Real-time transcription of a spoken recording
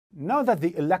Now that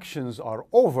the elections are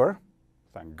over,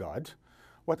 thank God,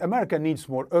 what America needs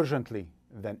more urgently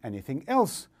than anything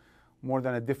else, more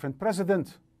than a different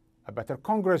president, a better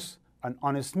Congress, an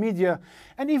honest media,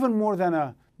 and even more than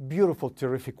a beautiful,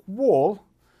 terrific wall,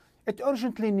 it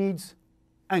urgently needs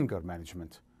anger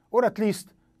management, or at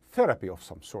least therapy of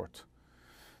some sort.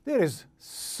 There is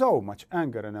so much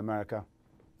anger in America.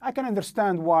 I can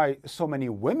understand why so many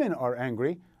women are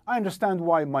angry. I understand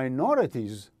why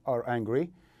minorities are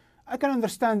angry. I can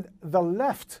understand the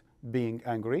left being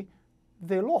angry.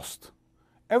 They lost.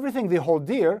 Everything they hold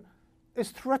dear is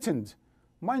threatened.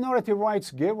 Minority rights,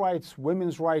 gay rights,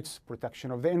 women's rights, protection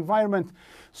of the environment,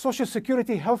 Social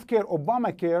Security, healthcare,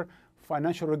 Obamacare,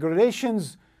 financial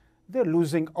regulations. They're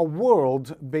losing a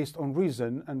world based on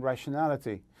reason and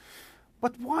rationality.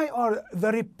 But why are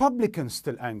the Republicans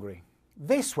still angry?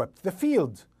 They swept the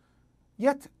field.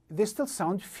 Yet they still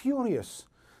sound furious,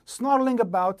 snarling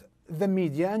about the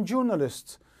media and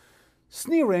journalists,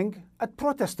 sneering at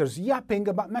protesters, yapping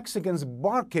about Mexicans,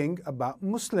 barking about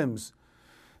Muslims.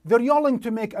 They're yelling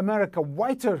to make America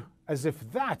whiter, as if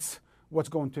that's what's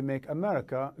going to make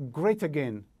America great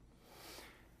again.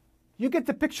 You get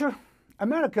the picture?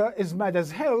 America is mad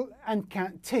as hell and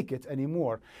can't take it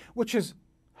anymore, which is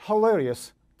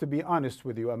hilarious, to be honest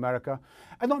with you, America.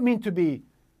 I don't mean to be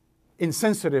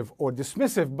insensitive or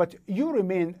dismissive, but you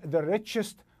remain the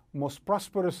richest, most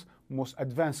prosperous, most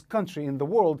advanced country in the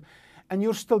world, and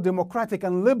you're still democratic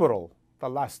and liberal the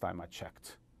last time I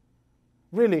checked.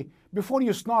 Really, before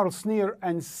you snarl, sneer,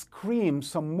 and scream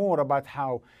some more about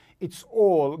how it's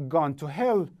all gone to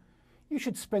hell, you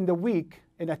should spend a week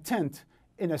in a tent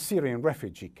in a Syrian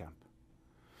refugee camp.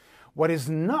 What is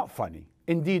not funny,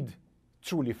 indeed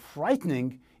truly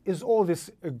frightening, is all this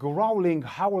growling,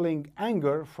 howling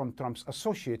anger from Trump's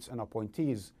associates and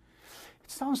appointees. It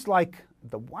sounds like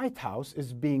the White House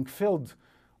is being filled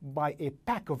by a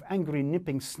pack of angry,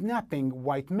 nipping, snapping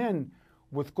white men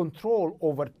with control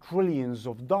over trillions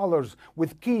of dollars,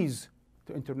 with keys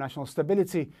to international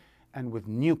stability, and with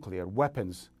nuclear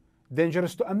weapons,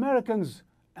 dangerous to Americans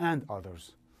and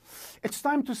others. It's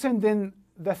time to send in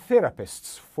the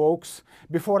therapists, folks,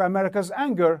 before America's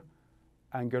anger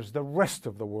angers the rest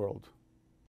of the world.